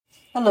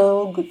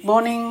Hello, good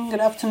morning, good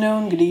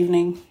afternoon, good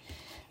evening.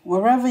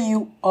 Wherever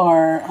you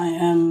are, I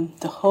am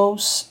the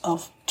host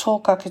of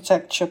Talk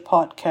Architecture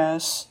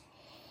Podcast.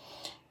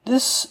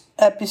 This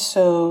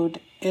episode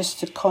is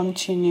the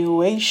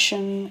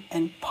continuation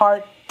and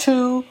part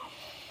 2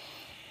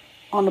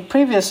 on the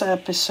previous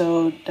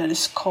episode that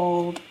is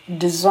called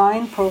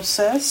Design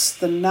Process,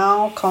 the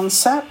Now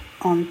Concept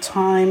on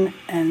Time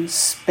and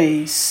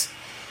Space.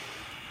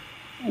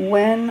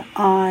 When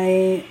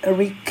I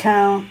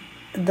recount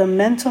the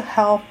mental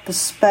health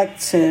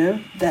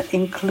perspective that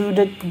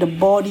included the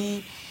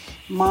body,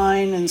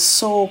 mind, and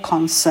soul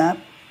concept,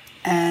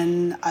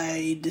 and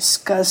I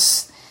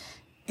discussed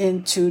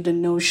into the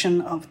notion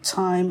of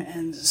time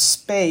and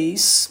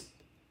space,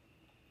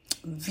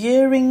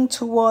 veering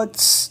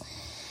towards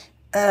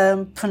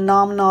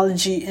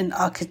phenomenology in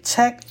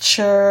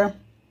architecture.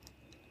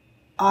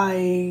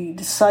 I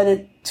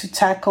decided to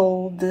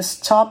tackle this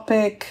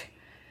topic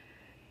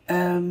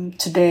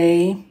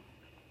today,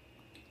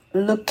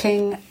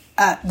 looking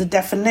at the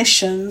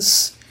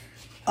definitions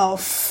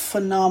of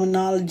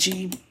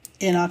phenomenology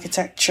in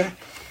architecture.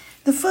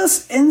 The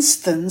first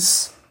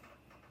instance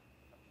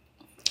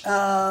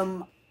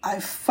I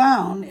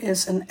found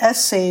is an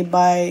essay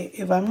by,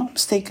 if I'm not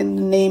mistaken,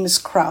 the name is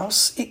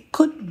Krauss. It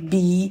could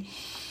be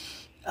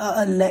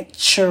a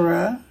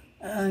lecturer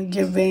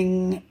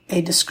giving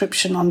a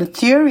description on the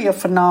theory of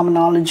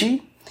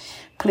phenomenology.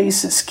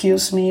 Please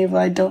excuse me if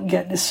I don't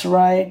get this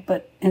right,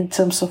 but in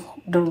terms of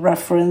the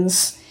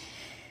reference,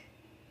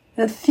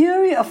 the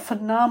theory of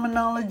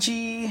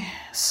phenomenology,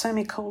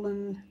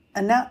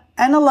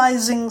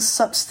 analyzing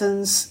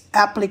substance,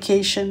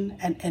 application,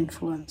 and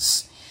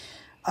influence.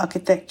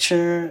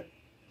 Architecture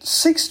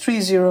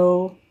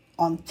 630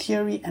 on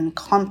theory and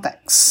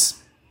context.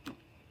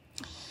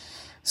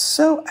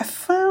 So I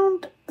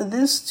found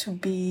this to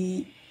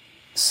be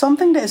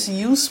something that is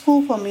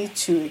useful for me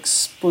to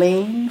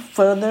explain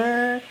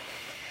further,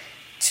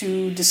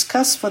 to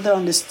discuss further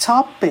on this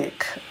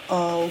topic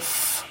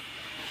of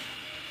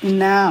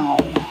now,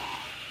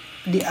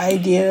 the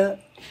idea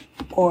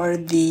or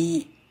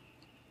the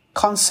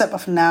concept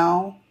of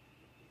now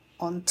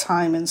on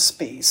time and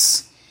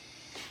space.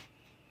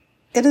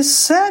 It is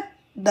said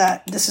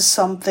that this is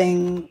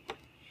something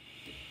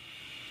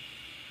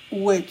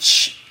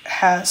which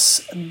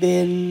has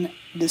been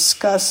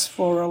discussed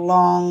for a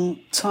long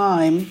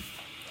time.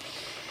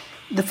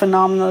 The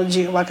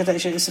phenomenology of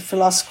architecture is a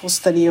philosophical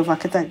study of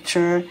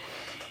architecture.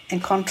 In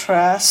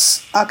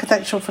contrast,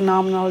 architectural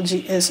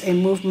phenomenology is a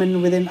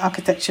movement within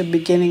architecture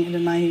beginning in the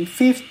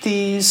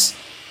 1950s,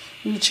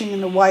 reaching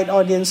in a wide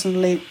audience in the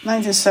late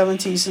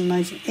 1970s and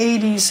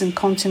 1980s and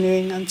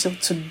continuing until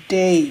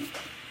today.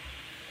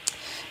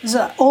 This is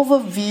an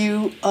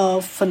overview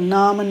of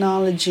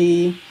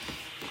phenomenology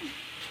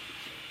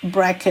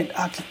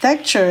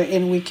 (architecture)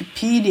 in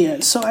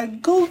Wikipedia. So I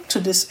go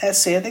to this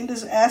essay. I think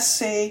this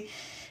essay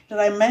that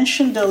I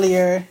mentioned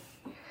earlier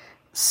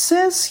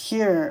says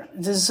here,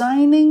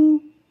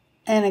 designing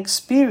an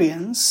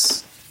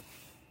experience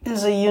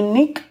is a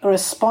unique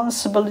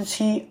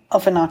responsibility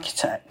of an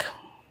architect.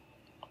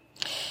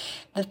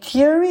 The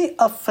theory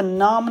of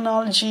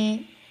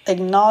phenomenology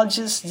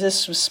acknowledges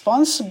this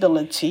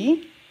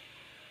responsibility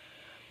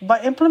by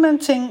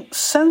implementing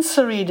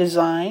sensory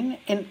design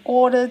in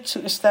order to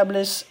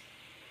establish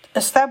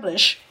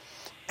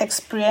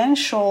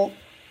experiential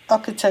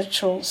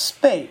architectural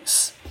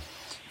space.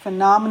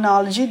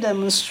 Phenomenology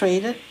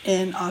demonstrated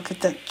in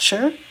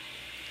architecture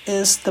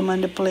is the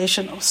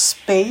manipulation of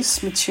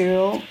space,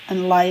 material,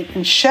 and light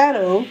and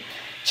shadow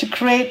to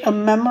create a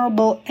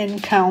memorable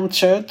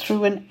encounter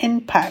through an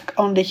impact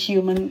on the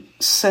human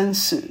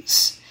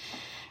senses.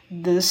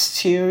 This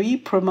theory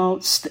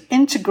promotes the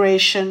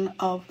integration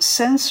of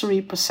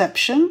sensory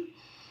perception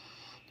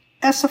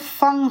as a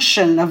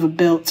function of a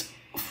built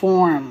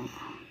form.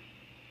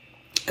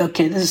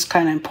 Okay, this is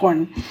kind of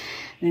important.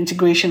 The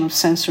integration of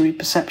sensory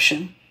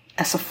perception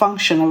as a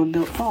function of a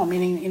built form,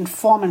 meaning in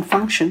form and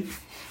function,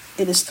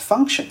 it is the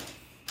function,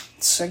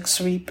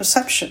 sensory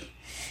perception.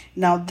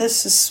 Now,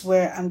 this is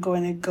where I'm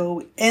going to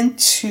go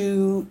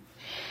into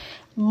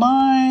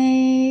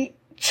my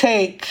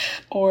take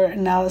or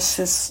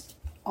analysis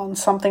on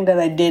something that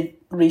I did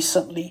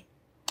recently.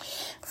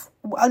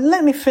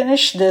 Let me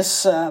finish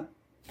this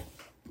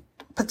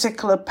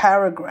particular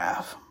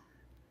paragraph.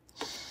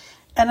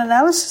 An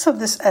analysis of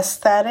this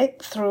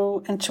aesthetic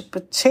through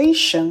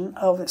interpretation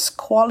of its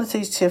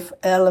qualitative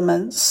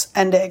elements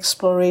and the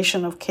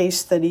exploration of case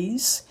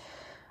studies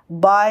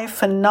by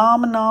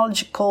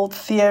phenomenological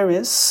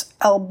theorists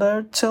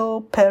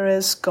Alberto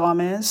Perez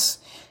Gomez,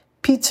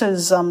 Peter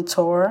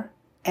Zumthor,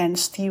 and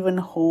Stephen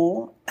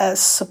Hall as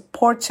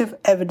supportive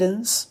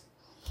evidence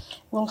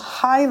will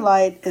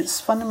highlight its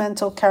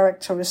fundamental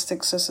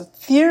characteristics as a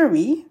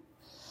theory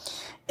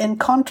in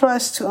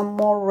contrast to a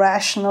more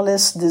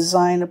rationalist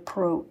design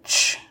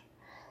approach.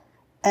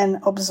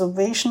 An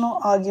observational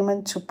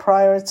argument to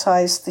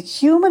prioritize the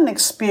human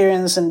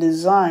experience in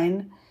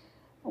design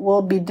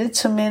will be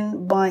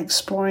determined by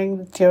exploring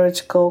the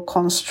theoretical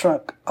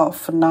construct of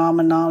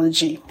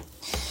phenomenology.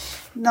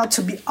 Now,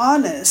 to be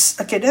honest,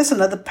 okay, there's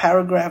another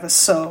paragraph or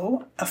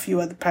so, a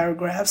few other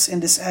paragraphs in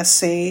this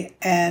essay,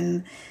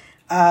 and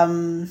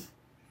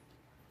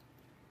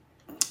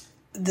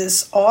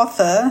this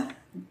author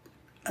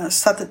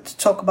started to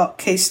talk about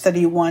case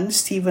study 1,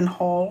 Stephen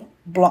Hall,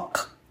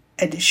 block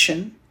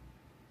addition.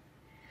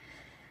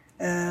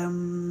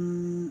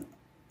 And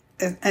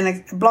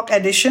block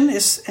addition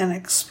is an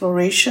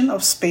exploration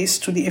of space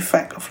to the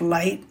effect of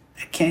light,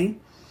 okay,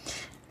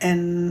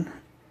 and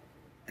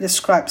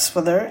describes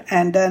further.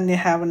 And then you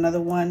have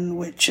another one,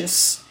 which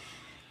is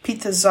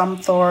Peter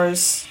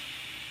Zumthor's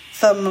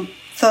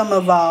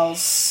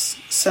Thermoval's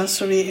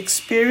sensory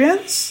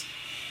experience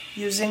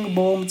using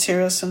bowl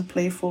materials and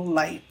playful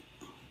light.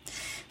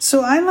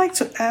 So I like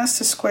to ask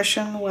this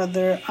question,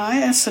 whether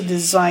I, as a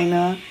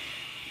designer,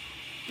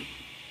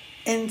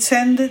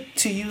 intended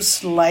to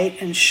use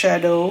light and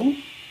shadow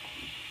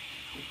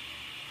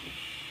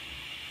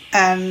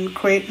and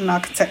create an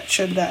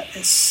architecture that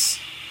is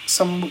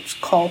some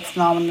would call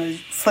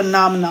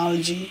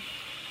phenomenology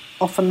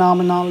or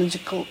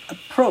phenomenological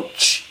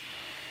approach.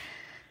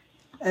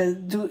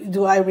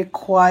 Do I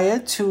require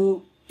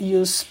to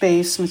use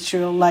space,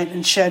 material, light,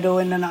 and shadow,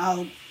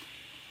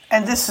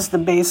 and this is the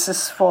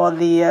basis for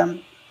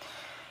the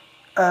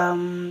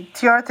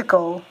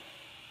theoretical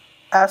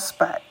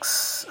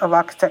aspects of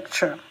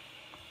architecture.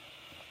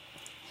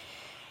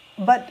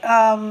 But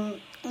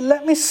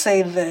let me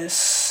say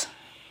this.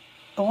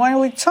 When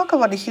we talk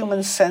about the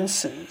human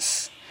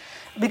senses,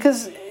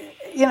 because,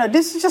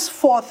 this is just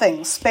 4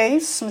 things: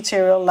 space,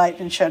 material, light,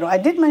 and shadow. I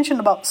did mention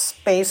about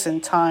space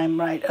and time,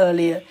 right,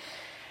 earlier.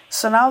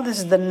 So now this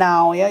is the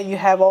now, yeah? You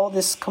have all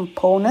these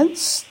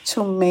components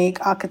to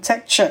make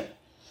architecture,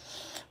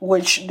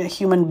 which the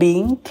human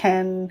being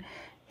can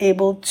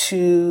able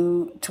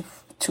to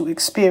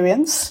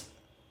experience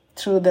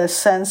through the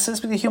senses,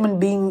 because the human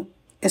being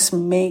is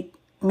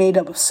made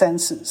up of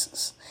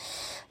senses.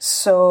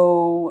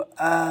 So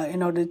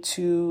in order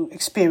to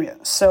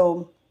experience.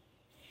 So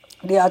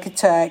the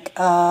architect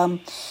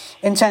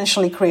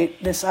intentionally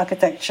create this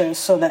architecture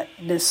so that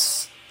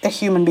a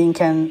human being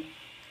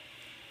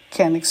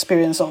can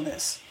experience all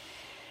this.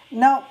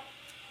 Now,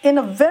 in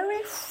a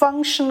very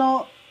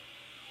functional,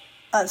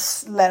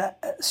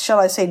 shall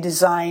I say,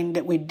 design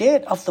that we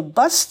did of the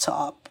bus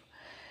stop,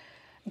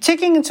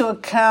 taking into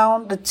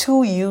account the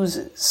 2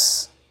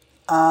 users,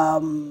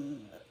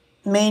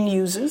 main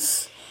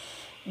users,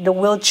 the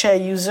wheelchair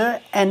user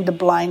and the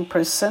blind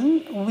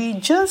person, we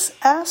just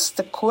asked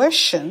the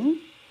question.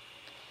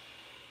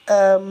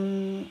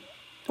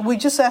 We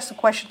just asked the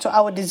question to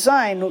our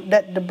design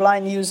that the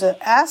blind user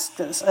asked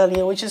us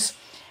earlier, which is,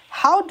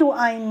 how do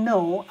I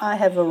know I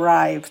have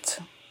arrived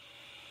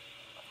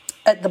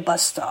at the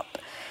bus stop?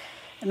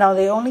 Now,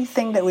 the only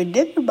thing that we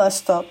did at the bus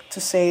stop to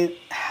say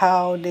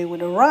how they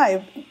would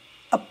arrive,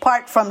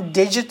 apart from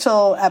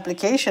digital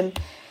application,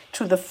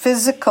 to the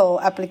physical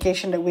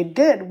application that we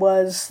did,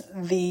 was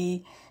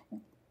the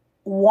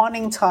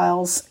warning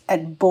tiles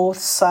at both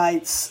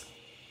sides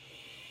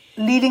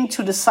leading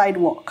to the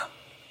sidewalk.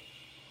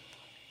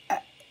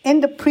 In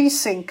the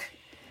precinct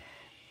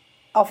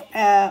of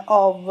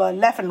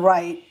left and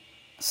right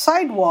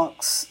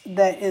sidewalks,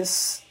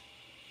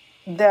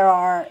 there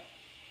are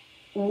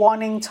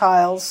warning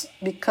tiles,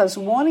 because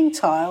warning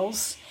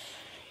tiles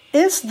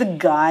is the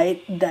guide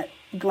that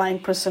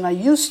blind person are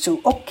used to.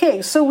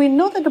 Okay, so we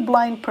know that the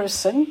blind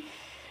person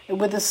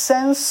with a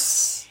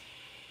sense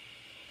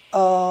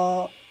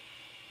of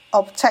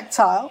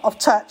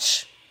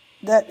touch,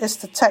 that is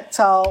the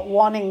tactile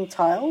warning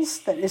tiles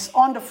that is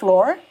on the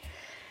floor,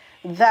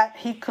 that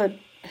he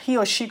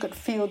or she could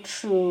feel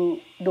through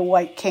the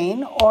white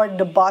cane or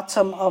the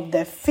bottom of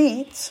their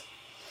feet.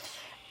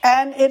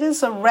 And it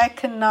is a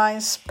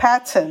recognized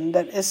pattern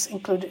that is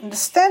included in the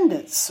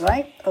standards,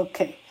 right?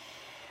 Okay.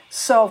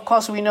 So, of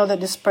course, we know that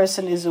this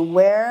person is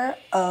aware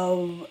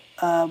of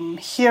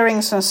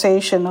hearing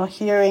sensation or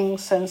hearing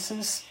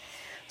senses,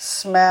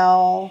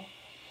 smell,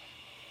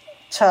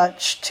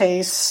 touch,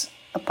 taste.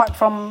 Apart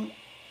from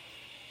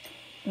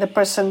the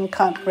person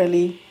can't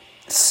really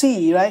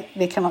see, right?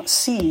 They cannot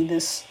see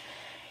this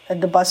at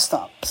the bus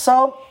stop.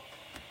 So,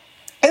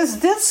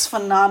 is this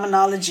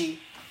phenomenology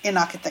in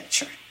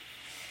architecture?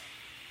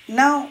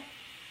 Now,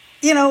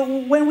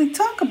 when we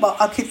talk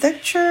about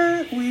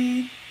architecture,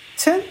 we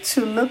tend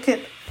to look at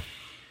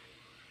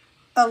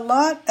a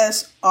lot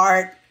as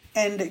art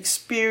and the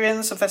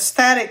experience of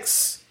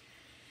aesthetics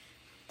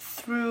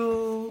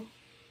through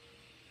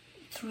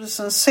the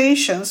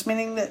sensations,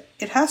 meaning that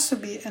it has to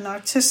be an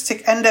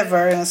artistic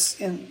endeavor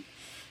in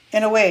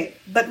a way.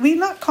 But we're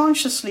not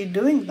consciously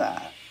doing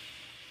that.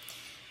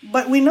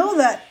 But we know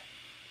that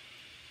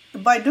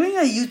by doing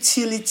a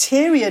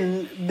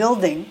utilitarian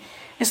building,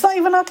 it's not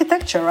even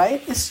architecture,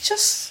 right? It's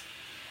just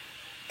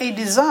a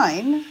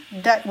design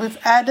that we've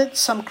added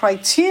some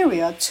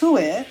criteria to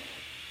it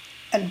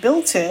and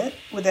built it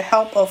with the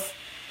help of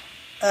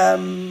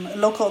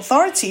local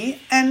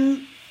authority,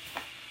 and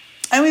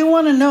we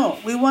want to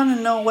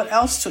know what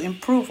else to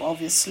improve,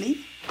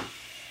 obviously.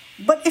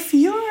 But if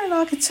you're an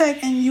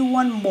architect and you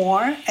want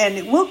more, and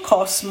it will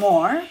cost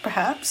more,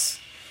 perhaps,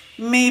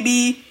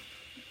 maybe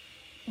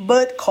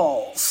bird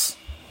calls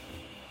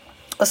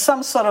or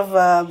some sort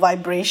of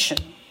vibration,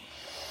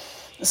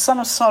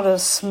 some sort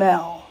of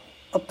smell,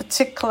 a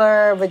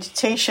particular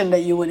vegetation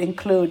that you would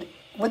include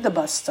with the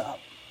bus stop.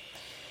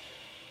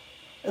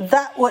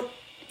 That would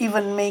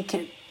even make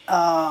it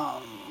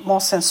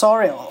more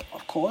sensorial,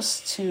 of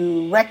course,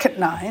 to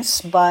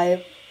recognize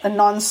by a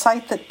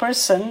non-sighted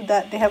person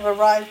that they have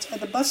arrived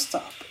at the bus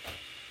stop.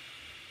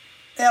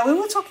 Yeah, we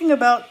were talking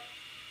about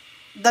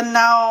the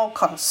now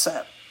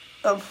concept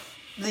of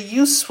the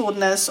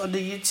usefulness or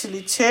the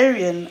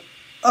utilitarian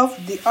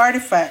of the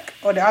artifact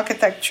or the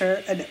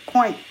architecture at that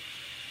point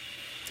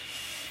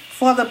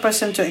for the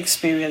person to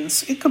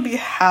experience. It could be a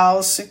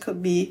house, it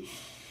could be,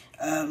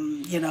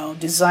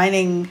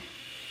 designing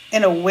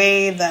in a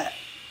way that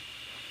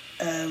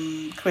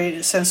create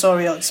a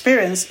sensorial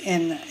experience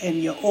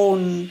in your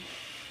own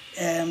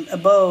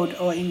abode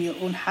or in your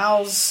own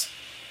house,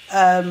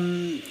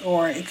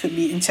 or it could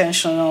be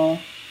intentionally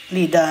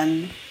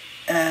done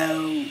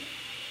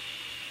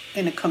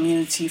in a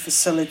community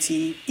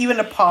facility, even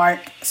a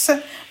park.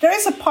 So there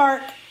is a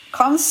park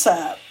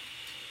concept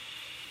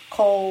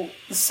called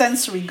the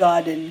sensory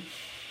garden,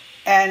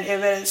 and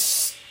if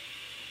its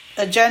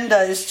agenda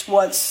is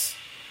towards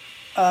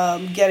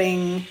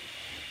getting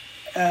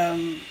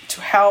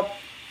to help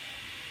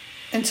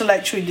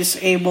intellectually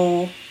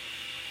disabled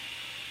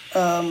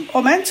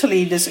or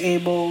mentally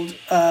disabled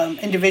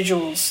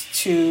individuals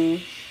to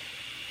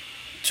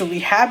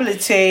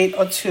rehabilitate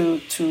or to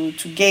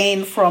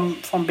gain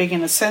from being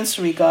in a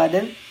sensory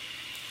garden,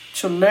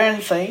 to learn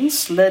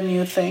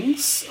new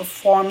things,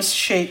 forms,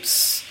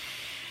 shapes,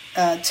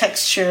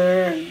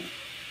 texture,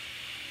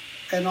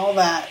 and all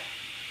that.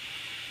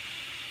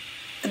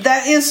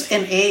 That is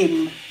an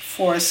aim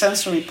for a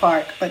sensory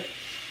park, but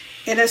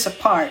it is a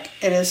park.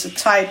 It is a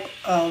type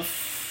of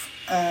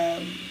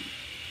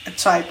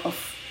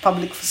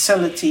public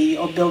facility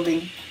or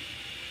building.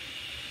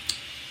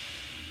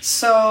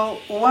 So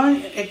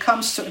when it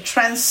comes to a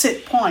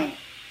transit point,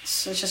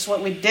 such as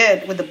what we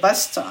did with the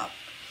bus stop,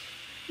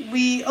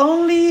 we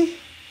only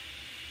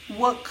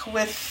work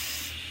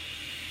with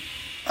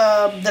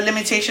the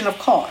limitation of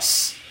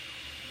cost.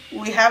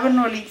 We haven't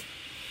really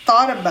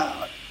thought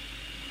about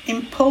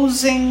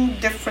imposing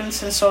different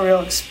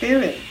sensorial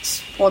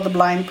experience for the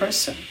blind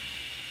person.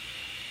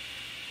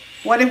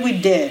 What if we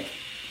did?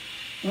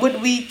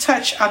 Would we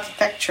touch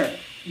architecture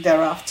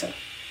thereafter?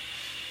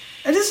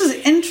 And this is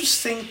an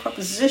interesting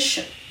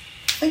proposition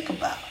to think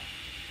about.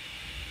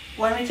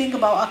 When we think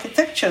about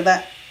architecture,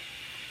 that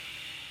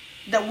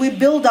we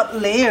build up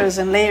layers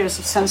and layers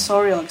of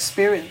sensorial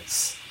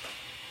experience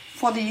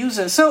for the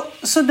user. So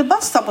the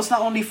bus stop was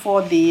not only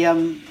for the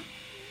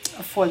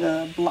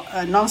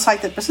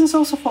non-sighted person, it's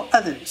also for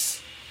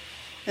others.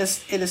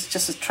 It is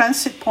just a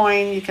transit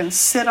point. You can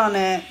sit on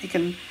it.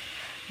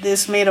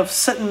 It's made of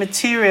certain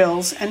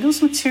materials, and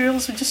those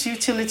materials are just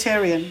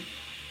utilitarian.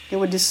 They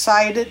were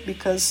decided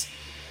because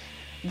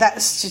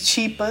that's the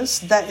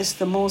cheapest, that is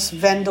the most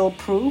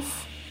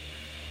vandal-proof.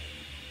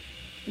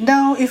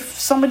 Now, if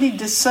somebody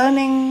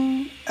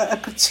discerning a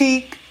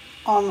critique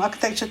on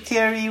architecture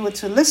theory were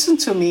to listen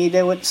to me,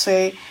 they would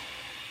say,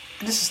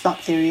 this is not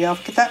theory of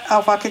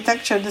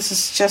architecture, this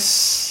is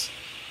just,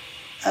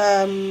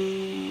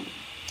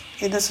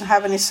 it doesn't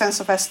have any sense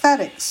of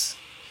aesthetics.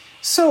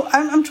 So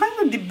I'm trying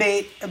to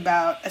debate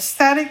about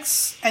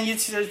aesthetics and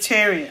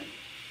utilitarian.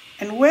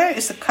 And where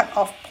is the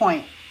cutoff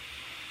point?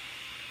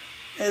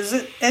 Is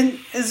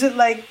it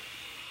like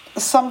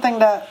something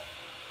that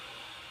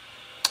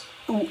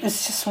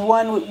it's just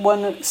one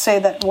would say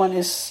that one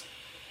is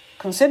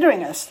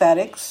considering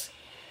aesthetics?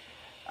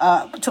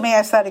 To me,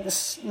 aesthetic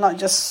is not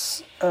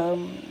just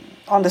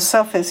on the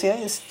surface here.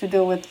 It's to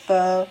do with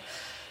the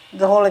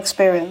whole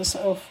experience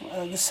of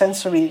the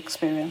sensory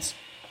experience.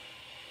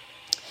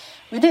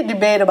 We did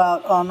debate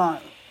about, or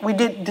not, we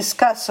did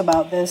discuss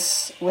about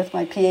this with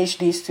my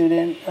PhD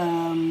student,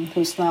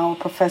 who's now a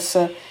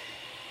professor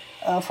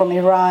from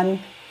Iran,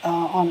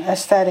 on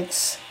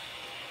aesthetics,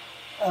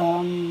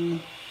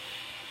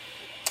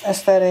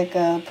 aesthetic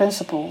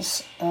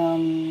principles,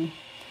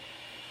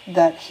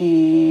 that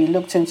he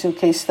looked into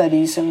case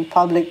studies in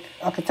public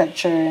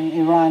architecture in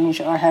Iran,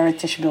 which are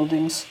heritage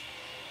buildings.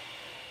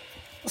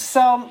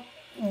 So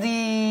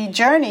the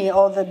journey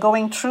or the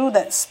going through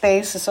that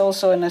space is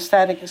also an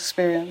aesthetic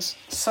experience.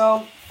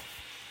 So,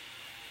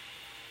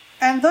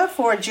 and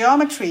therefore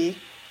geometry,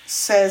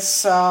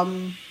 says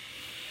my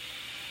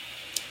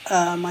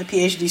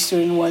PhD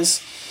student,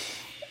 was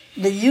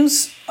the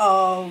use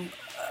of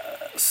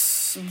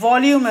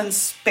volume and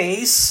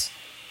space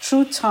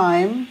through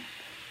time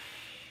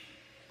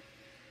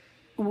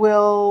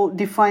will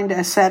define the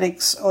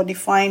aesthetics, or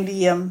define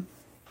the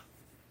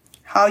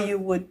how you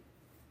would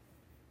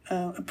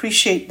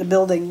appreciate the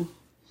building.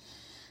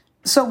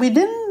 So we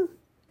didn't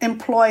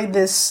employ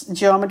this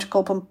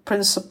geometrical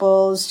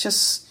principles,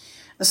 just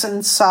a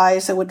certain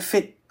size that would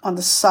fit on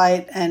the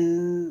site,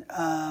 and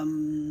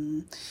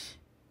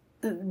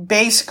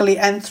basically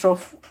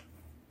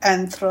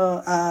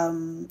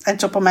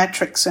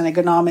anthropometrics and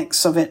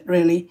economics of it,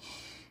 really.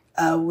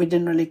 We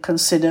didn't really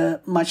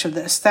consider much of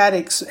the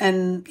aesthetics.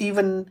 And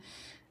even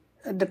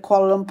the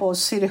Kuala Lumpur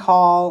City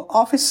Hall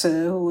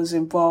officer who was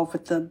involved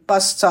with the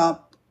bus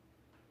stop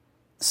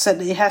said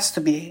that it has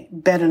to be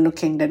better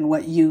looking than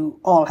what you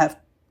all have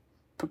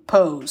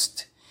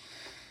proposed.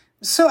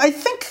 So I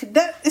think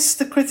that is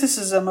the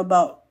criticism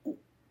about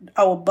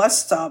our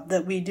bus stop,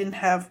 that we didn't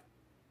have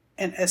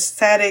an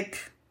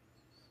aesthetic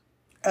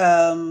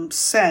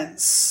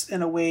sense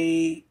in a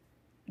way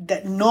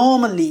that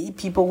normally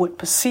people would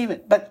perceive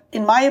it. But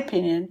in my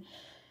opinion,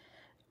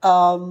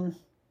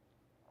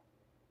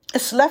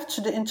 it's left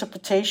to the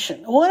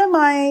interpretation. What am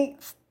I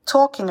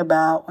talking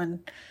about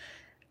when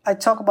I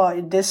talk about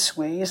it this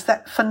way? Is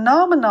that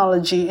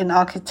phenomenology in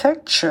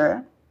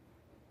architecture,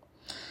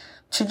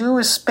 to do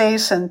with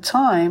space and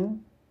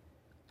time,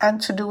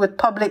 and to do with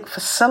public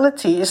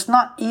facility, is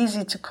not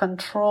easy to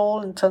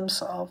control in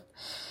terms of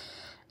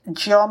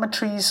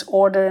geometries,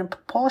 order, and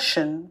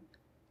proportion.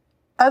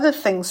 Other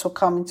things will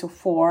come into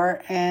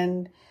fore,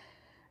 and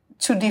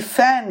to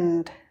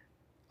defend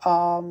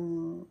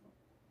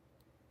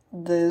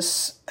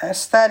this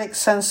aesthetic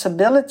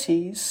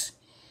sensibilities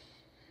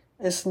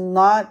is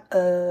not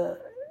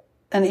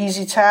an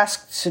easy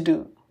task to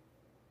do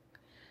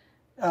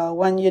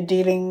when you're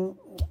dealing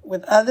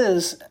with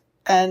others.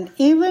 And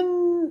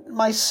even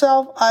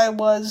myself, I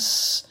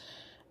was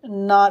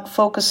not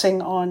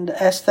focusing on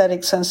the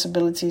aesthetic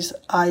sensibilities.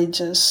 I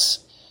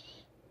just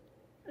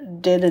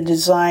did a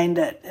design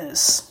that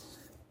is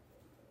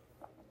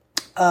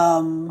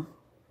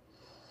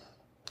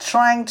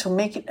trying to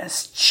make it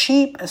as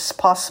cheap as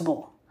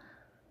possible.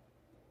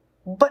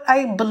 But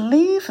I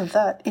believe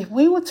that if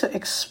we were to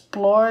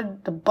explore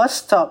the bus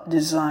stop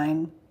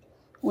design,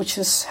 which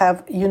is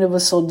have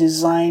universal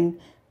design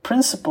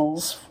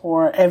principles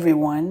for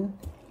everyone,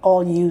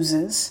 all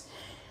users,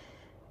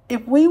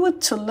 if we were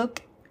to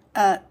look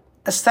at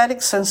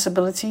aesthetic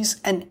sensibilities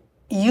and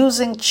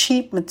using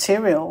cheap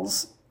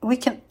materials, we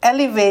can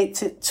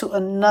elevate it to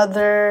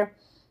another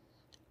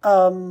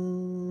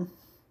a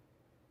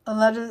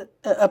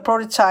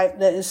prototype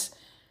that is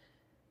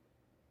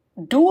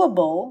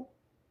doable,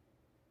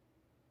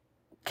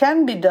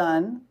 can be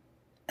done,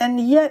 and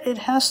yet it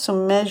has to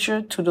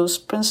measure to those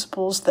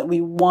principles that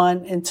we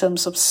want in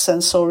terms of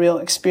sensorial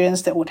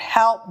experience that would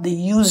help the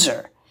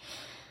user.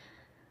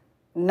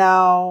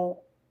 Now,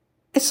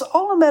 it's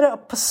all a matter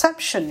of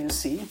perception, you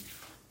see.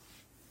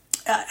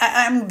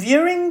 I'm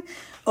veering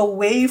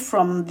away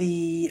from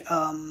the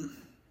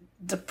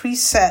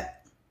preset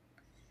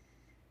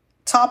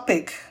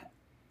topic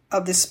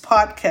of this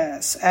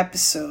podcast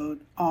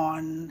episode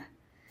on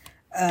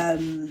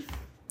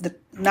the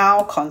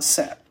now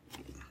concept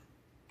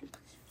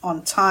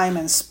on time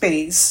and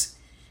space.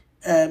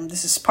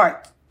 This is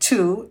part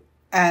 2,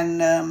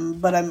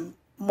 and but I'm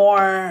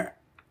more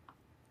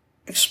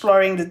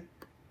exploring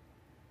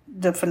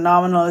the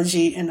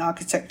phenomenology in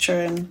architecture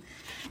and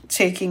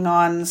taking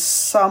on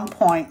some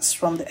points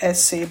from the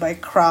essay by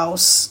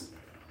Krauss.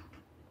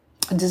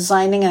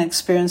 Designing an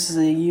experience is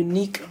a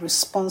unique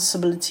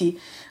responsibility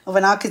of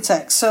an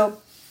architect.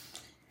 So,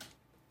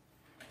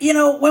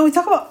 when we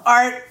talk about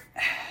art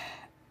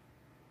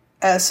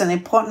as an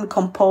important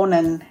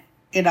component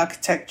in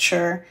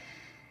architecture,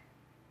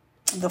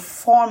 the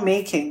form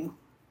making,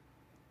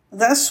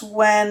 that's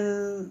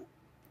when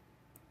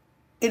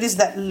it is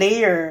that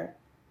layer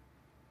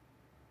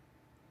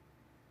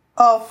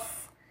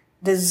of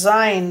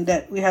design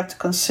that we have to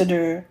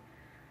consider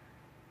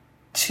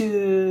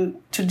to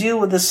deal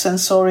with the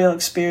sensorial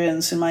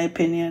experience, in my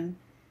opinion.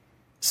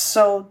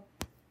 So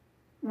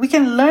we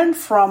can learn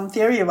from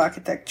theory of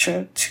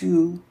architecture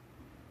to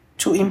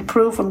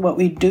improve on what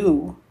we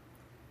do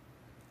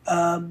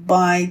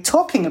by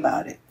talking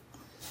about it.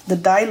 The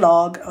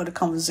dialogue or the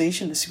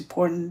conversation is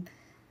important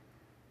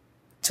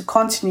to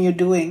continue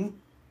doing.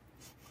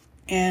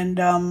 And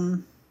I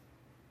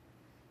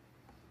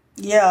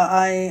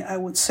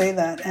would say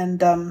that.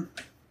 And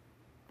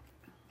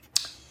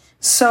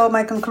so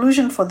my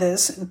conclusion for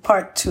this in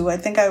part 2, I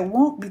think I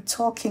won't be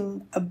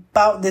talking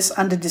about this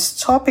under this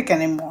topic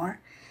anymore.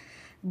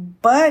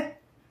 But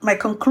my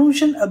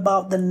conclusion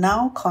about the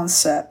now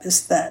concept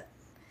is that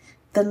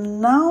the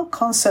now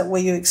concept,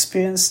 where you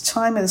experience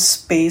time and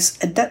space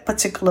at that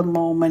particular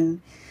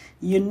moment,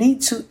 you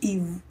need to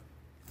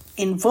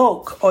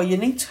invoke, or you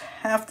need to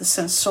have the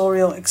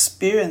sensorial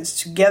experience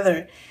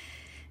together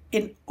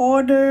in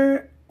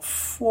order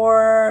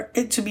for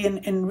it to be an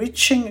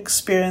enriching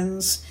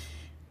experience.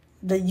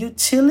 The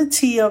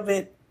utility of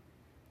it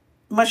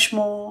much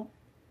more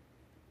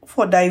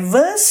for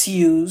diverse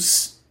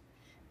use.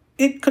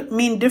 It could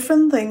mean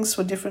different things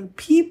for different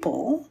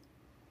people,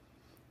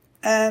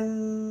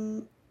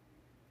 and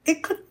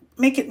it could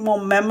make it more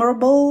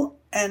memorable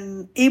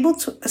and able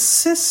to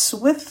assist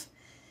with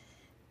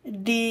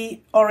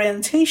the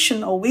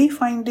orientation or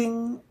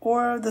wayfinding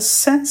or the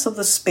sense of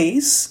the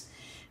space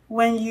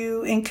when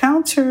you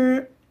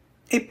encounter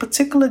a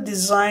particular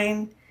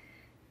design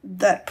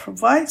that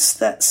provides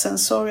that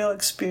sensorial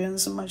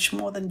experience much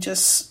more than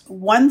just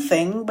one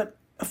thing, but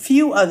a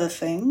few other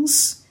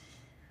things,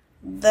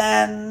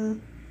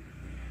 then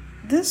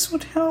this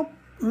would help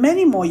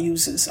many more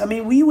users. I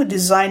mean, we were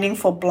designing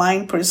for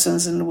blind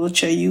persons and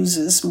wheelchair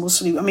users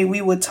mostly. I mean,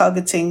 we were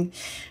targeting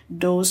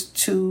those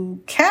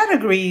two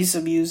categories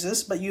of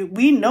users, but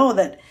we know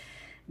that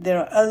there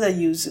are other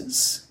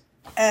users.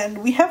 And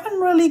we haven't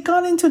really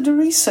gone into the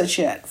research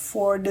yet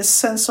for this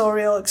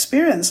sensorial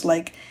experience,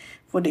 like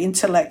for the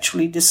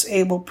intellectually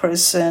disabled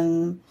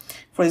person,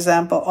 for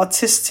example,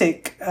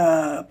 autistic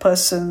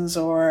persons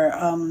or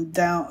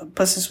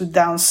persons with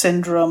Down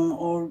syndrome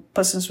or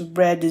persons with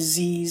rare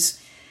disease,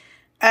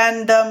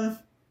 and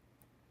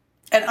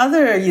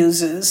other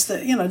users.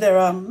 That there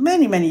are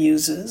many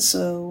users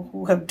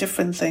who have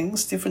different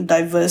things, different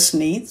diverse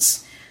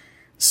needs.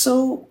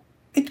 So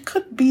it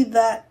could be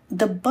that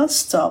the bus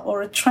stop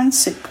or a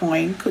transit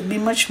point could be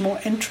much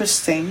more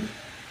interesting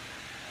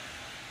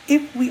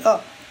if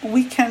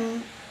we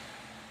can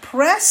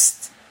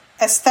press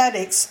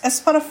aesthetics as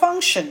part of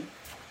function.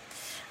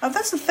 Now,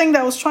 that's the thing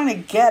that I was trying to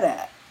get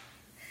at.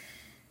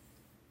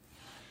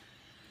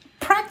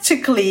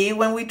 Practically,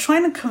 when we're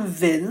trying to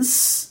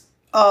convince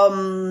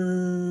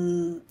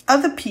other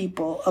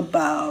people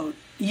about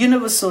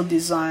universal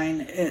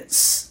design, it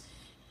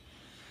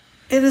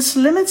is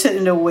limited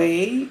in a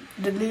way.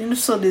 The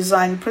universal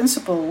design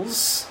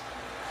principles,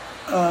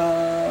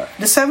 the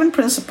 7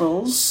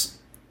 principles,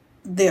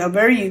 they are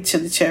very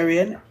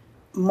utilitarian,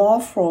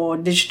 more for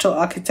digital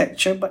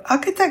architecture, but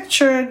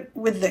architecture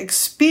with the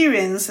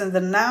experience and the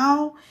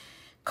now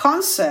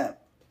concept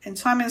in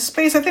time and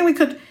space. I think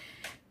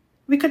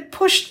we could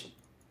push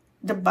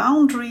the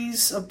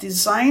boundaries of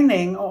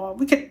designing, or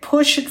we could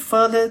push it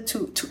further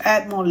to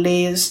add more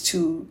layers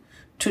to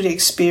the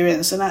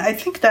experience. And I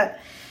think that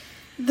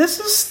this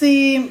is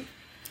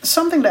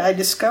something that I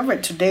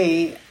discovered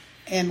today,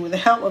 and with the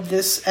help of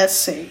this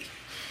essay,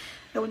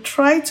 I would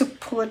try to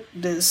put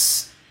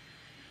this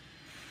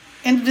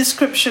in the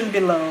description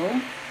below,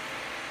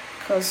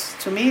 because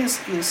to me it's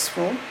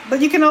useful.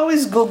 But you can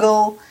always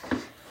Google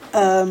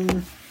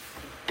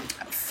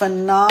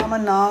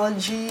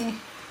phenomenology.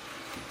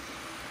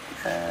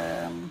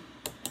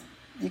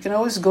 You can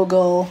always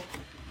Google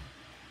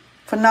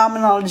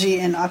phenomenology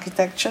in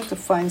architecture to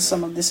find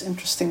some of these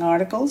interesting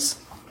articles.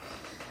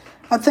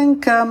 I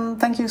think,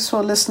 thank you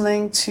for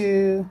listening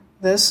to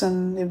this,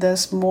 and if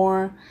there's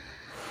more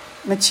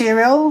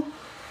material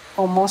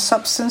or more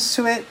substance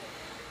to it,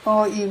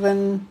 or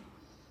even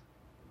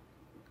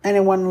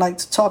anyone like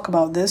to talk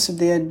about this, if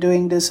they are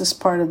doing this as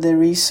part of their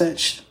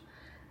research,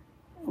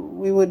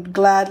 we would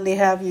gladly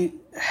have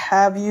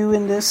you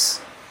in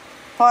this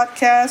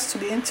podcast to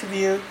be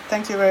interviewed.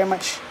 Thank you very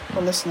much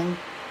for listening.